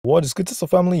What is good, Tesla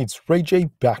family? It's Rey-Jay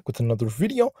back with another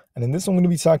video, and in this one I'm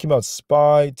going to be talking about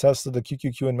SPY, Tesla, the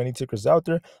QQQ, and many tickers out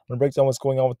there. I'm going to break down what's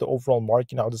going on with the overall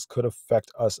market and how this could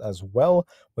affect us as well.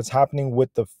 What's happening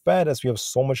with the Fed as we have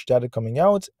so much data coming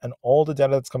out, and all the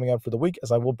data that's coming out for the week,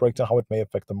 as I will break down how it may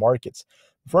affect the markets.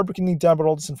 Before breaking down about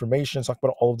all this information and talk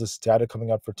about all of this data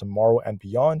coming out for tomorrow and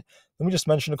beyond, let me just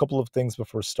mention a couple of things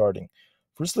before starting.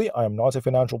 Firstly, I am not a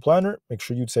financial planner. Make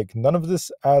sure you take none of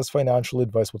this as financial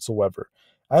advice whatsoever.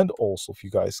 And also, if you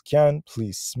guys can,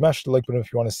 please smash the like button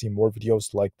if you want to see more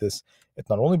videos like this. It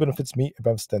not only benefits me, it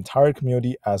benefits the entire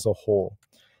community as a whole.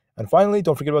 And finally,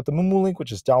 don't forget about the Moomoo link,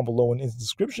 which is down below and in the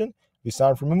description. If you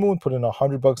sign up for Moomoo and put in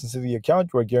 $100 into the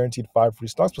account, you are guaranteed 5 free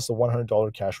stocks plus a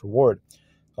 $100 cash reward.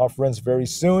 The offer ends very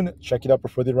soon. Check it out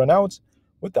before they run out.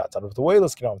 With that out of the way,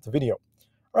 let's get on with the video.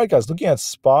 All right, guys, looking at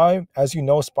SPY, as you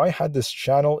know, SPY had this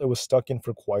channel it was stuck in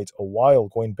for quite a while,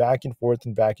 going back and forth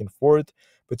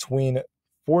between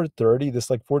 430, this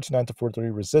like 429 to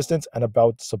 430 resistance, and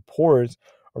about support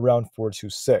around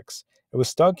 426. It was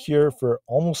stuck here for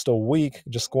almost a week,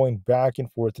 just going back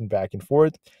and forth. And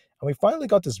we finally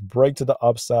got this break to the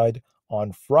upside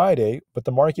on Friday, but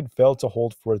the market failed to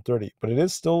hold 430. But it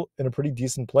is still in a pretty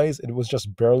decent place. It was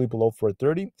just barely below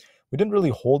 430. We didn't really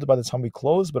hold it by the time we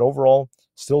closed, but overall,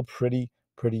 still pretty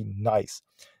nice.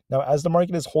 Now, as the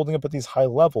market is holding up at these high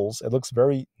levels, it looks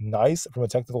very nice from a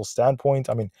technical standpoint.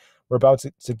 I mean, we're about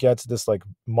to get to this like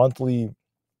monthly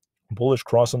bullish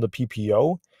cross on the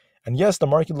PPO. And yes, the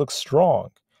market looks strong,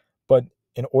 but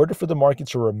in order for the market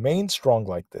to remain strong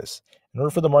like this, in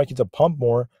order for the market to pump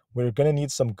more, we're going to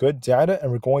need some good data, and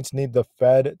we're going to need the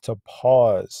Fed to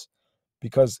pause.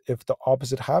 Because if the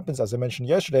opposite happens, as I mentioned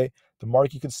yesterday, the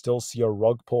market could still see a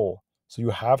rug pull. So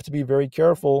you have to be very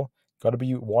careful, got to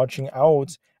be watching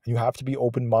out, and you have to be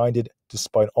open-minded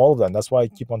despite all of that. And that's why I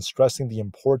keep on stressing the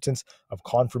importance of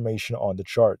confirmation on the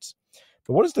charts.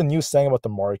 But what is the news saying about the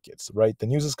markets, right? The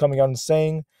news is coming out and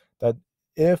saying that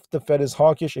if the Fed is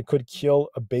hawkish, it could kill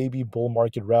a baby bull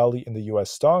market rally in the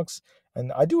US stocks.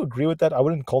 And I do agree with that. I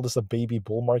wouldn't call this a baby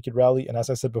bull market rally. And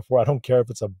as I said before, I don't care if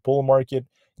it's a bull market,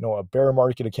 a bear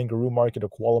market, a kangaroo market, a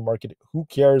koala market. Who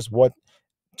cares what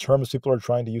terms people are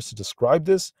trying to use to describe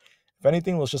this? If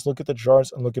anything, let's just look at the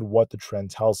charts and look at what the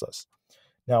trend tells us.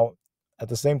 Now, at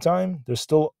the same time, there's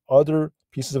still other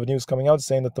pieces of news coming out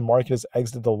saying that the market has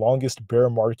exited the longest bear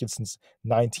market since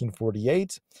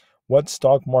 1948. What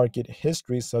stock market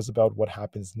history says about what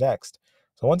happens next.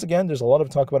 So once again, there's a lot of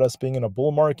talk about us being in a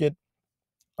bull market.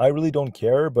 I really don't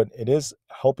care, but it is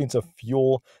helping to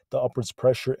fuel the upwards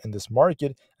pressure in this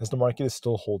market as the market is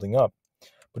still holding up.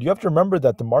 But you have to remember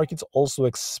that the market's also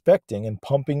expecting and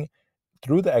pumping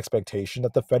through the expectation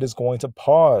that the Fed is going to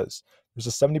pause. There's a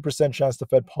 70% chance the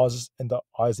Fed pauses in the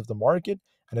eyes of the market,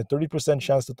 and a 30%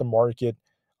 chance that the market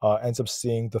ends up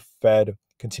seeing the Fed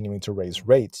continuing to raise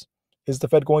rates. Is the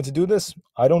Fed going to do this?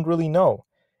 I don't really know.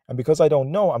 And because I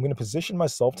don't know, I'm going to position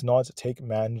myself to not take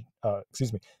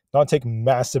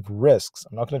massive risks.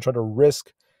 I'm not going to try to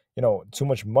risk, too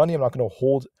much money. I'm not going to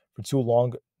hold for too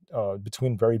long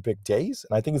between very big days.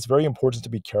 And I think it's very important to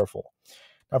be careful.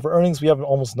 Now, for earnings, we have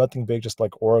almost nothing big, just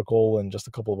like Oracle and just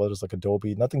a couple of others like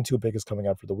Adobe. Nothing too big is coming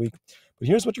out for the week. But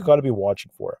here's what you got to be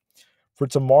watching for. For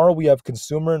tomorrow, we have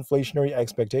consumer inflationary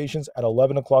expectations at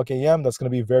 11 o'clock a.m. That's going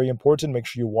to be very important. Make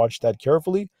sure you watch that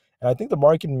carefully. And I think the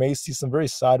market may see some very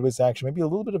sideways action, maybe a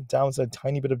little bit of downside,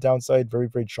 tiny bit of downside, very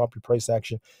choppy price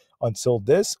action until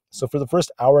this. So for the first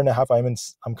hour and a half, I'm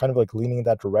kind of like leaning in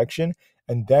that direction.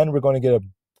 And then we're going to get a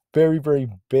very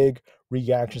big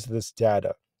reaction to this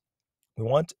data. We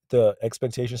want the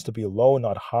expectations to be low,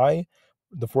 not high.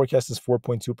 The forecast is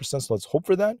 4.2%, so let's hope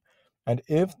for that. And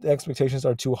if the expectations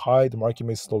are too high, the market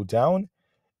may slow down.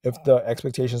 If the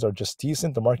expectations are just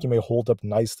decent, the market may hold up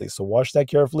nicely. So watch that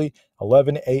carefully.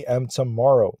 11 a.m.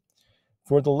 tomorrow.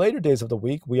 For the later days of the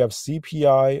week, we have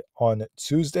CPI on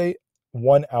Tuesday,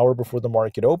 1 hour before the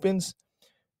market opens.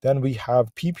 Then we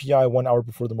have PPI 1 hour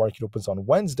before the market opens on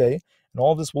Wednesday. And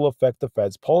all of this will affect the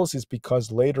Fed's policies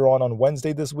because later on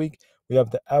Wednesday this week, we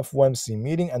have the FOMC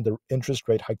meeting and the interest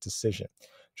rate hike decision.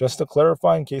 Just to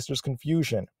clarify, in case there's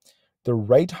confusion, the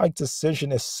rate hike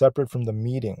decision is separate from the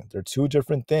meeting. They're two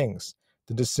different things.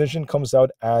 The decision comes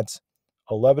out at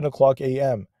 11 o'clock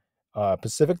a.m.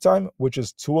 Pacific time, which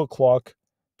is 2 o'clock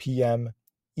p.m.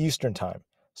 Eastern time.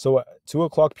 So 2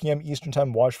 o'clock p.m. Eastern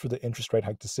time, watch for the interest rate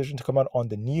hike decision to come out on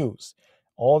the news.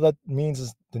 All that means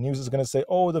is the news is going to say,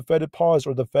 oh, the Fed had paused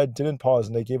or the Fed didn't pause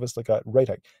and they gave us like a rate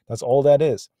hike. That's all that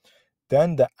is.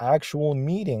 Then the actual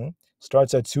meeting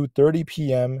starts at 2:30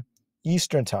 p.m.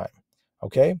 Eastern time.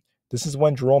 Okay? This is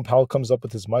when Jerome Powell comes up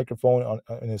with his microphone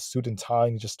in his suit and tie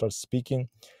and he just starts speaking.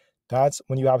 that's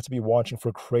when you have to be watching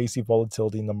for crazy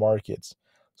volatility in the markets.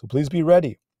 So please be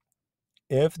ready.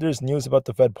 If there's news about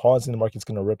the Fed pausing, the market's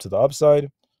going to rip to the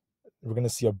upside. We're going to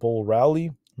see a bull rally.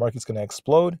 The market's going to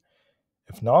explode.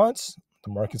 If not,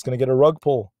 the market's going to get a rug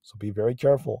pull. So be very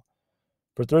careful.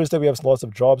 For Thursday, we have lots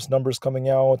of jobs numbers coming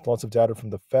out, lots of data from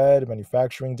the Fed,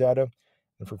 manufacturing data.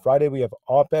 And for Friday, we have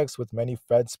OPEX with many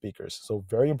Fed speakers. So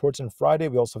very important Friday.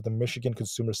 We also have the Michigan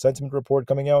Consumer Sentiment Report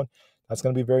coming out. That's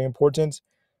going to be very important.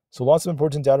 So lots of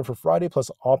important data for Friday,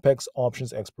 plus OPEX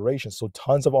options expiration. So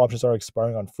tons of options are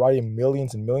expiring on Friday,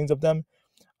 millions and millions of them.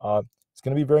 It's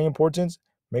going to be very important.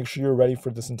 Make sure you're ready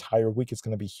for this entire week. It's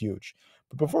going to be huge.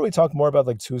 But before we talk more about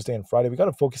like Tuesday and Friday, we got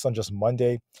to focus on just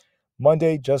Monday.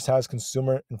 Monday just has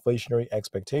consumer inflationary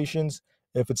expectations.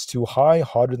 If it's too high,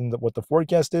 hotter than what the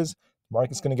forecast is, the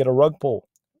market's going to get a rug pull.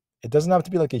 It doesn't have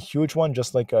to be like a huge one,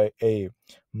 just like a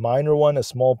minor one. A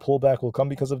small pullback will come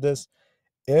because of this.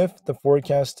 If the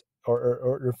forecast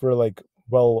or if we're like,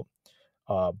 well,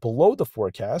 below the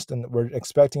forecast and we're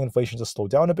expecting inflation to slow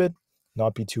down a bit,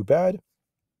 not be too bad.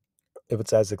 If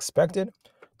it's as expected,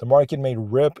 the market may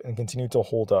rip and continue to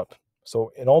hold up.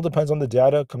 So it all depends on the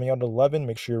data coming out at 11.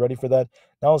 Make sure you're ready for that.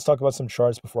 Now let's talk about some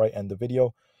charts before I end the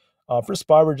video. For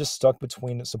SPY, we're just stuck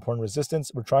between support and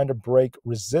resistance. We're trying to break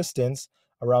resistance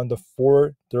around the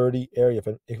 430 area.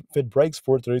 If it breaks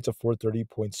 430 to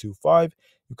 430.25,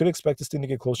 you could expect this thing to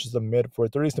get closer to the mid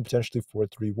 430s to potentially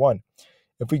 431.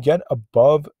 If we get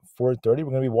above 430,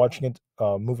 we're going to be watching it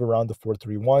move around the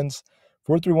 431s.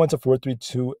 431 to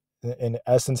 432 in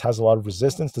essence has a lot of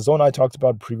resistance. The zone I talked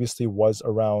about previously was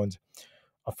around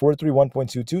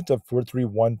 431.22 to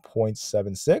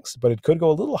 431.76, but it could go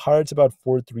a little higher to about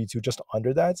 432, just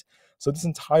under that. So this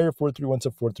entire 431 to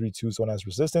 432 zone has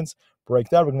resistance. Break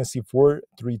that, we're going to see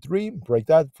 433. Break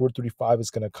that, 435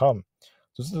 is going to come.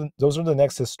 Those are the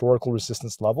next historical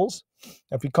resistance levels.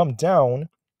 If we come down,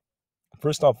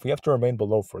 first off, we have to remain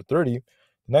below 430.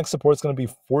 The next support is going to be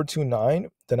 429.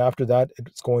 Then after that,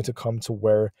 it's going to come to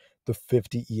where the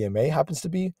 50 EMA happens to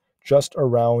be, just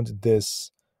around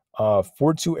this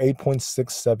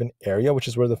 428.67 area, which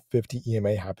is where the 50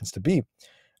 EMA happens to be.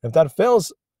 And if that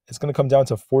fails, it's going to come down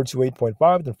to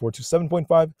 428.5, then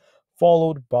 427.5,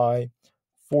 followed by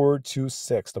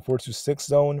 426. The 426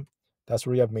 zone, that's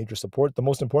where we have major support. The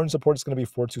most important support is going to be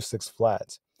 426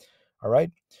 flat. All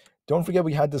right. Don't forget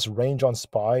we had this range on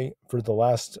SPY for the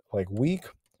last week.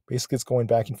 Basically, it's going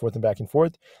back and forth and back and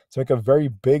forth. To make a very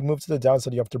big move to the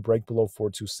downside, you have to break below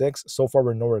 426. So far,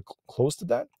 we're nowhere close to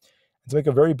that. And to make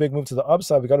a very big move to the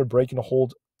upside, we got to break and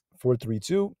hold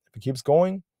 432. If it keeps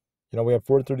going, we have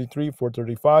 433,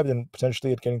 435, and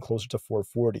potentially it getting closer to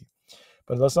 440.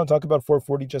 But let's not talk about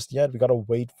 440 just yet. We got to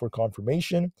wait for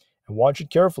confirmation and watch it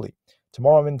carefully.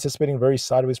 Tomorrow, I'm anticipating very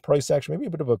sideways price action, maybe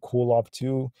a bit of a cool off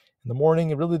too in the morning.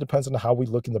 It really depends on how we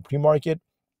look in the pre-market.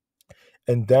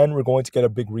 And then we're going to get a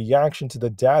big reaction to the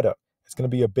data. It's going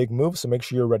to be a big move, so make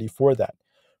sure you're ready for that.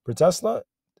 For Tesla,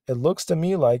 it looks to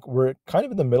me like we're kind of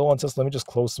in the middle on Tesla. Let me just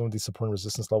close some of these support and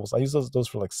resistance levels. I use those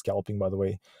for scalping, by the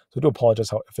way. So I do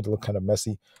apologize if it looked kind of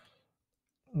messy.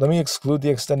 Let me exclude the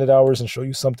extended hours and show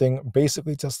you something.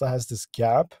 Basically, Tesla has this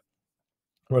gap.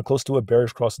 We're close to a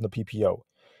bearish cross in the PPO.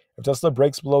 If Tesla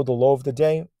breaks below the low of the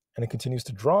day and it continues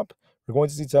to drop, we're going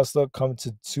to see Tesla come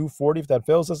to 240. If that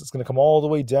fails us, it's going to come all the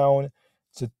way down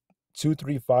to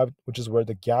 235, which is where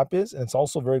the gap is. And it's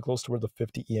also very close to where the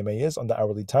 50 EMA is on the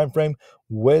hourly time frame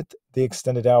with the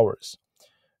extended hours.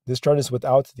 This chart is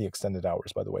without the extended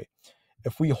hours, by the way.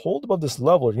 If we hold above this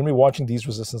level, you're going to be watching these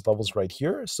resistance levels right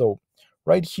here. So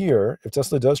right here, if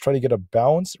Tesla does try to get a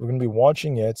bounce, we're going to be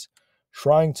watching it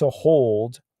trying to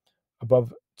hold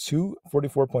above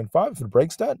 244.5. If it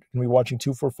breaks that, we're going to be watching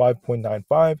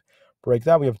 245.95. Break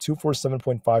that, we have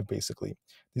 247.5 basically.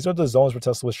 These are the zones where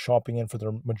Tesla was shopping in for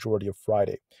the majority of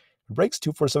Friday. If it breaks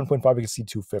 247.5, we can see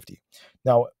 250.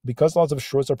 Now, because lots of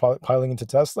shorts are piling into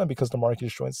Tesla and because the market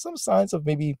is showing some signs of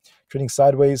maybe trading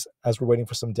sideways as we're waiting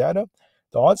for some data,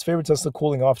 the odds favor Tesla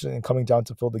cooling off and coming down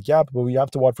to fill the gap, but we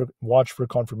have to watch for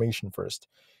confirmation first.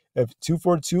 If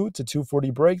 242 to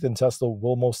 240 break, then Tesla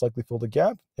will most likely fill the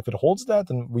gap. If it holds that,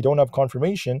 then we don't have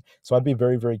confirmation, so I'd be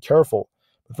very, very careful.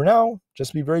 But for now,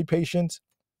 just be very patient,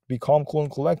 be calm, cool,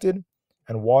 and collected,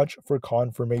 and watch for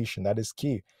confirmation. That is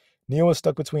key. NIO is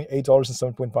stuck between $8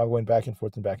 and 7.5, going back and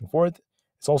forth and back and forth.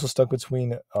 It's also stuck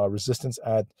between resistance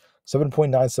at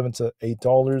 7.97 to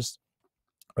 $8.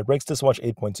 If it breaks this, watch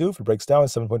 8.2. If it breaks down,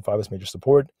 7.5 is major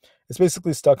support. It's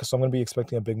basically stuck, so I'm going to be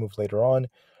expecting a big move later on.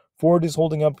 Ford is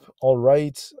holding up all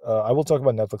right. I will talk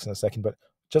about Netflix in a second, but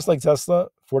just like Tesla,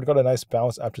 Ford got a nice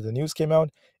bounce after the news came out.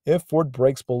 If Ford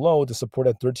breaks below the support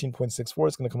at 13.64,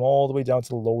 it's going to come all the way down to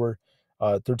the lower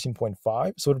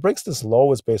 13.5. So if it breaks this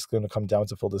low, it's basically going to come down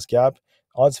to fill this gap.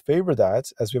 Odds favor that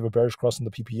as we have a bearish cross on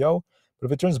the PPO. But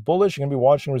if it turns bullish, you're going to be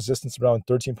watching resistance around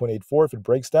 13.84. If it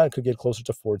breaks that, it could get closer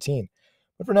to 14.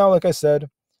 But for now, like I said,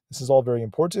 this is all very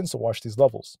important, so watch these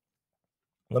levels.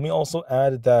 Let me also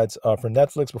add that for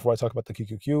Netflix, before I talk about the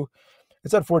QQQ,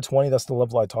 it's at 420. That's the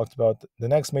level I talked about. The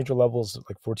next major level is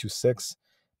like 426.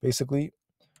 Basically,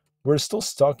 we're still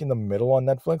stuck in the middle on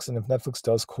Netflix, and if Netflix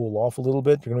does cool off a little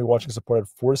bit, you're going to be watching support at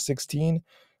 416,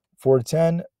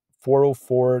 410,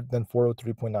 404, then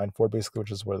 403.94, basically,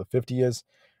 which is where the 50 is.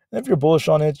 And if you're bullish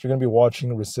on it, you're going to be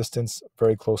watching resistance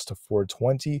very close to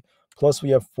 420. Plus,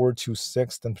 we have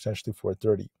 426, then potentially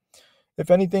 430. If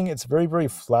anything, it's very, very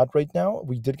flat right now.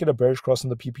 We did get a bearish cross on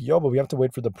the PPO, but we have to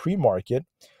wait for the pre-market.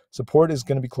 Support is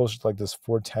going to be closer to like this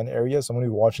 410 area, so I'm going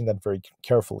to be watching that very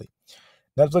carefully.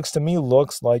 Netflix to me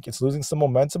looks like it's losing some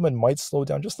momentum and might slow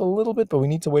down just a little bit, but we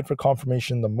need to wait for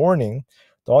confirmation in the morning.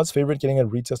 The odds favorite getting a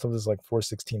retest of this like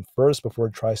 416 first before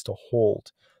it tries to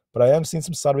hold. But I am seeing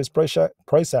some sideways price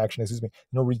action,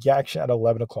 reaction at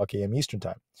 11 o'clock a.m. Eastern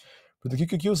time. But the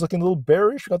QQQ is looking a little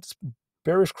bearish. We got this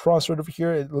bearish cross right over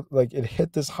here. It looked like it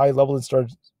hit this high level and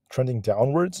started trending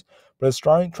downwards, but it's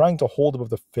trying to hold above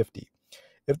the 50.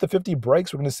 If the 50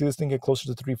 breaks, we're going to see this thing get closer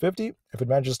to 350. If it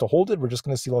manages to hold it, we're just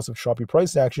going to see lots of choppy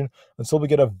price action until we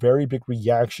get a very big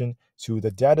reaction to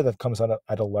the data that comes out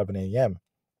at 11 a.m.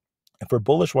 If we're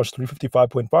bullish, watch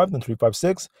 355.5, then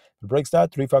 356. If it breaks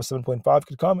that, 357.5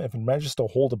 could come. If it manages to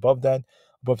hold above that,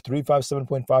 above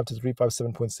 357.5 to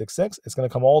 357.66, it's going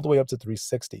to come all the way up to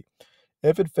 360.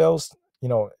 If it fails,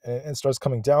 and starts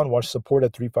coming down, watch support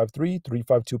at 353,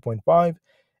 352.5,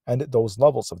 and those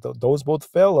levels. If those both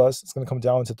fail us, it's going to come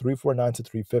down to 349 to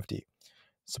 350.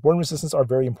 Support and resistance are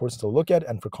very important to look at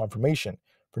and for confirmation.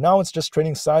 For now, it's just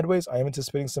trading sideways. I am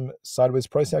anticipating some sideways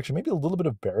price action, maybe a little bit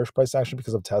of bearish price action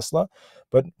because of Tesla.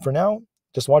 But for now,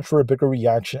 just watch for a bigger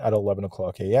reaction at 11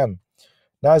 o'clock a.m.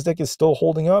 NASDAQ is still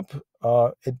holding up.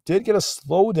 It did get a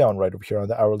slowdown right over here on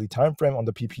the hourly time frame on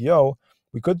the PPO.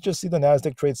 We could just see the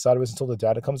NASDAQ trade sideways until the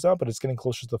data comes out, but it's getting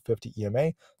closer to the 50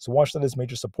 EMA. So watch that as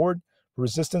major support. For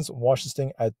resistance, watch this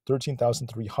thing at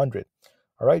 13,300.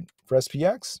 All right, for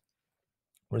SPX,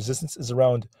 resistance is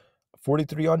around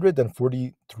 4,300, then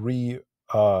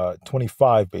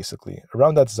 43.25, basically.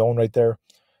 Around that zone right there.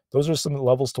 Those are some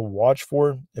levels to watch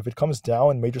for. If it comes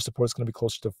down, major support is going to be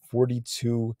closer to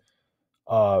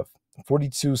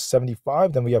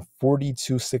 42.75. Then we have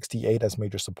 42.68 as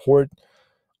major support.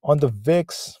 On the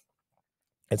VIX,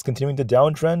 it's continuing to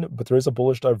downtrend, but there is a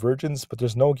bullish divergence, but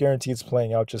there's no guarantee it's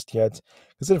playing out just yet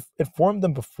because it formed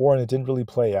them before and it didn't really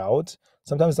play out.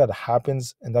 Sometimes that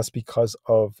happens, and that's because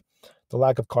of the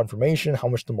lack of confirmation, how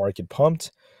much the market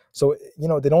pumped. So, they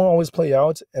don't always play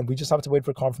out, and we just have to wait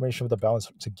for confirmation of the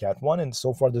balance to get one. And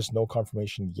so far, there's no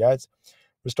confirmation yet.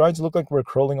 We're starting to look like we're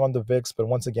curling on the VIX, but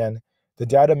once again, the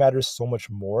data matters so much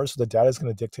more. So the data is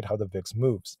going to dictate how the VIX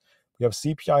moves. We have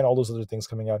CPI and all those other things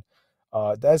coming out.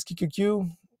 The SQQQ,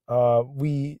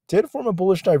 we did form a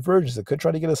bullish divergence. It could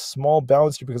try to get a small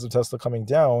bounce here because of Tesla coming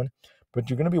down, but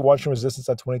you're going to be watching resistance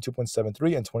at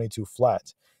 22.73 and 22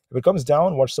 flat. If it comes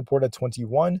down, watch support at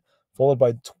 21, followed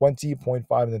by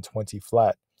 20.5 and then 20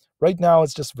 flat. Right now,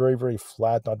 it's just very, very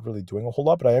flat, not really doing a whole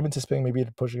lot, but I am anticipating maybe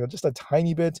it pushing just a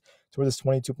tiny bit to where this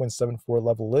 22.74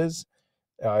 level is.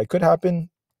 It could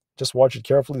happen. Just watch it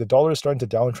carefully. The dollar is starting to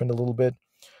downtrend a little bit.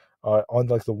 On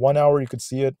like the 1 hour, you could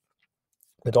see it.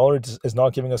 The dollar is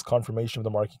not giving us confirmation of the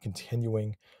market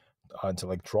continuing to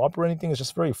like drop or anything. It's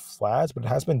just very flat, but it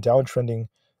has been downtrending.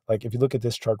 Like if you look at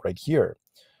this chart right here.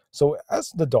 So as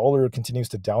the dollar continues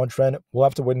to downtrend, we'll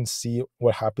have to wait and see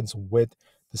what happens with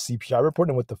the CPI report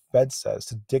and what the Fed says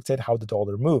to dictate how the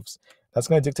dollar moves. That's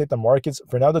going to dictate the markets.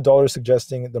 For now, the dollar is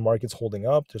suggesting the market's holding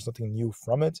up. There's nothing new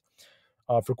from it.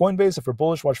 For Coinbase, if we're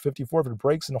bullish, watch 54. If it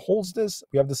breaks and holds this,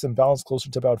 we have this imbalance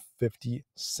closer to about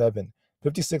 57,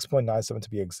 56.97 to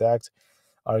be exact.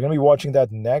 We're going to be watching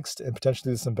that next, and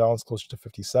potentially this imbalance closer to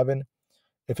 57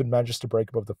 if it manages to break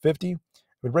above the 50.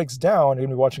 If it breaks down, you're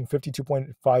going to be watching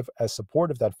 52.5 as support.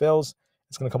 If that fails,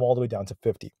 it's going to come all the way down to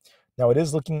 50. Now, it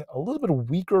is looking a little bit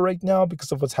weaker right now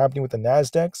because of what's happening with the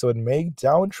NASDAQ, so it may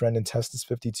downtrend and test this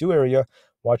 52 area.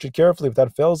 Watch it carefully. If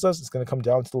that fails us, it's going to come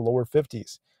down to the lower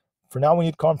 50s. For now, we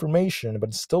need confirmation, but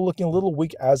it's still looking a little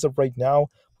weak as of right now.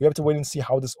 We have to wait and see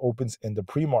how this opens in the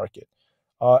pre-market.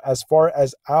 As far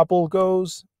as Aapl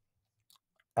goes,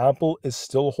 Aapl is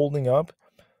still holding up.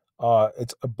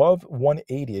 It's above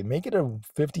 180. It may get a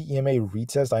 50 EMA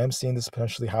retest. I am seeing this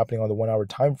potentially happening on the 1 hour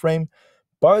time frame,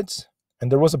 but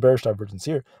and there was a bearish divergence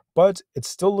here, but it's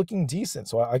still looking decent.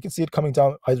 So I can see it coming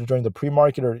down either during the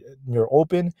pre-market or near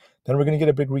open. Then we're going to get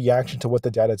a big reaction to what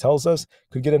the data tells us.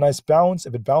 Could get a nice bounce.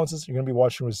 If it bounces, you're going to be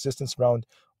watching resistance around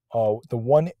the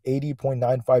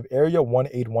 180.95 area,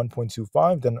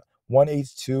 181.25, then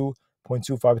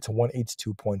 182.25 to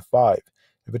 182.5.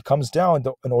 If it comes down,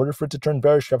 in order for it to turn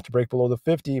bearish, you have to break below the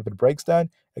 50. If it breaks that,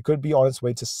 it could be on its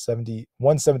way to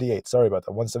 178. Sorry about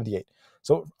that, 178.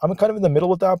 So I'm kind of in the middle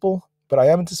with Aapl, but I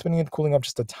am anticipating it cooling up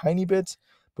just a tiny bit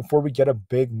before we get a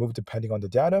big move depending on the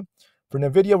data. For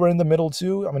Nvda, we're in the middle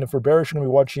too. I mean, if we're bearish, we're going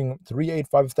to be watching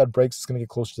 385. If that breaks, it's going to get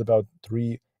closer to about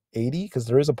 380 because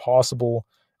there is a possible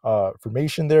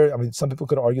formation there. I mean, some people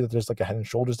could argue that there's like a head and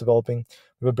shoulders developing.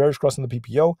 We have a bearish cross on the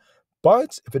PPO.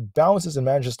 But if it bounces and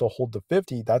manages to hold the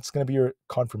 50, that's going to be your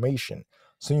confirmation.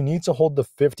 So you need to hold the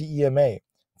 50 EMA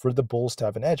for the bulls to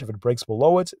have an edge. If it breaks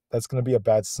below it, that's going to be a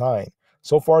bad sign.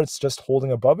 So far, it's just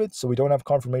holding above it, so we don't have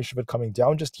confirmation of it coming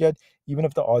down just yet, even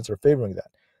if the odds are favoring that.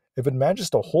 If it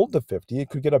manages to hold the 50, it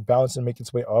could get a bounce and make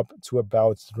its way up to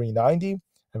about 390.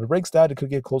 If it breaks that, it could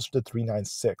get closer to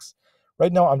 396.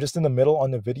 Right now, I'm just in the middle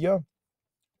on Nvda.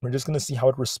 We're just going to see how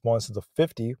it responds to the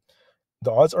 50.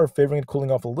 The odds are favoring it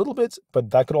cooling off a little bit, but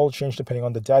that could all change depending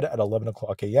on the data at 11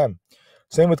 o'clock a.m.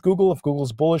 Same with Google. If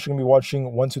Google's bullish, you're going to be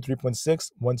watching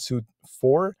 123.6,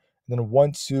 124, and then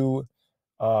 12,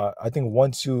 I think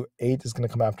 128 is going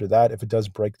to come after that if it does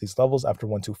break these levels after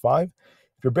 125.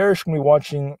 If you're bearish, you're going to be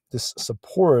watching this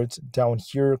support down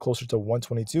here closer to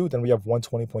 122, then we have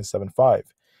 120.75.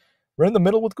 We're in the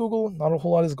middle with Google. Not a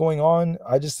whole lot is going on.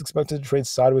 I just expect it to trade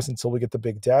sideways until we get the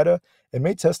big data. It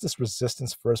may test this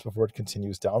resistance first before it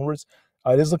continues downwards.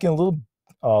 It is looking a little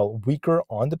weaker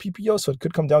on the PPO, so it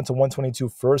could come down to 122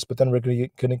 first, but then we're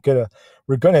gonna get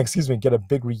a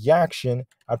big reaction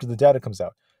after the data comes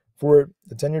out. For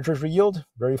the 10-year Treasury yield,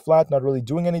 very flat, not really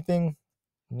doing anything.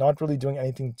 Not really doing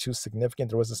anything too significant.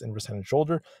 There was this inverse head and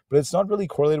shoulder, but it's not really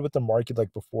correlated with the market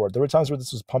like before. There were times where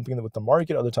this was pumping with the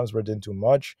market, other times where it didn't do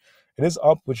much. It is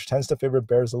up, which tends to favor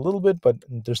bears a little bit, but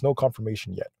there's no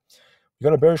confirmation yet. We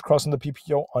got a bearish cross on the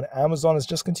PPO on Amazon. It's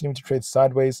just continuing to trade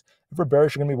sideways. If we're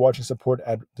bearish, you're going to be watching support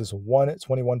at this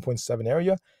 121.7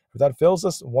 area. If that fails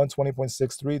us,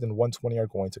 120.63, then 120 are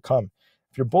going to come.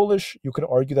 If you're bullish, you could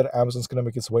argue that Amazon's going to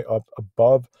make its way up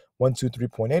above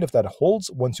 123.8. If that holds,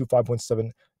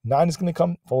 125.79 is going to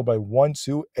come, followed by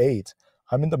 128.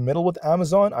 I'm in the middle with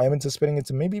Amazon. I am anticipating it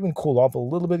to maybe even cool off a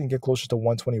little bit and get closer to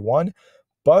 121.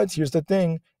 But here's the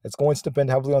thing. It's going to depend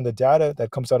heavily on the data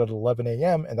that comes out at 11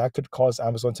 a.m., and that could cause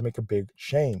Amazon to make a big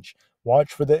change.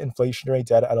 Watch for the inflationary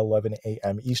data at 11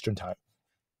 a.m. Eastern time.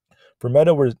 For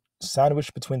Meta, we're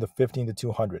sandwiched between the 50 and the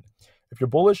 200. If you're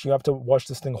bullish, you have to watch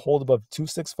this thing hold above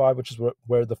 265, which is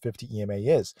where the 50 EMA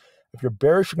is. If you're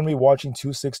bearish, you're going to be watching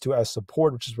 262 as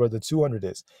support, which is where the 200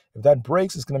 is. If that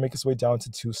breaks, it's going to make its way down to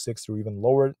 260 or even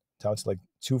lower, down to like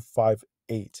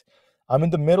 258. I'm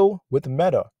in the middle with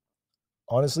Meta.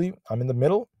 Honestly, I'm in the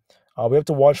middle. We have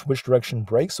to watch which direction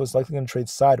breaks, so it's likely going to trade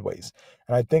sideways.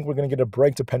 And I think we're going to get a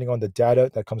break depending on the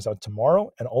data that comes out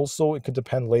tomorrow. And also, it could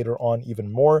depend later on even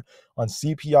more on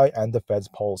CPI and the Fed's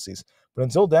policies. But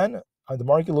until then, the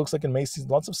market looks like it may see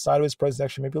lots of sideways price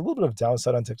action, maybe a little bit of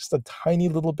downside on tech, just a tiny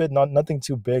little bit, nothing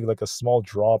too big, like a small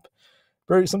drop,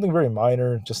 something very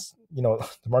minor, just, the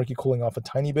market cooling off a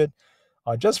tiny bit,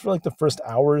 just for like the first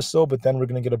hour or so, but then we're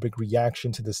going to get a big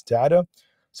reaction to this data.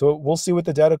 So we'll see what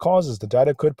the data causes. The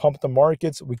data could pump the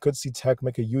markets. We could see tech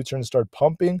make a U-turn and start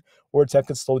pumping, or tech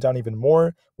could slow down even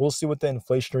more. We'll see what the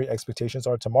inflationary expectations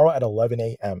are tomorrow at 11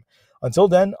 a.m. Until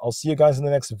then, I'll see you guys in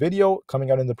the next video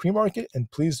coming out in the pre-market, and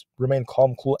please remain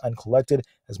calm, cool, and collected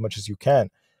as much as you can.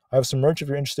 I have some merch if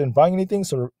you're interested in buying anything,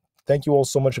 so thank you all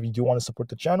so much if you do want to support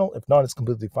the channel. If not, it's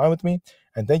completely fine with me.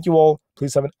 And thank you all.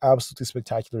 Please have an absolutely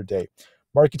spectacular day.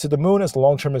 Market to the moon as the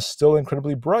long term is still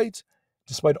incredibly bright,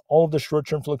 despite all of the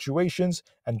short-term fluctuations,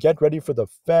 and get ready for the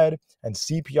Fed and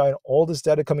CPI and all this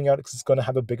data coming out because it's going to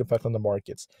have a big effect on the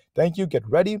markets. Thank you. Get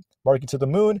ready. Market to the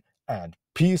moon, and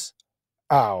peace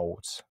out.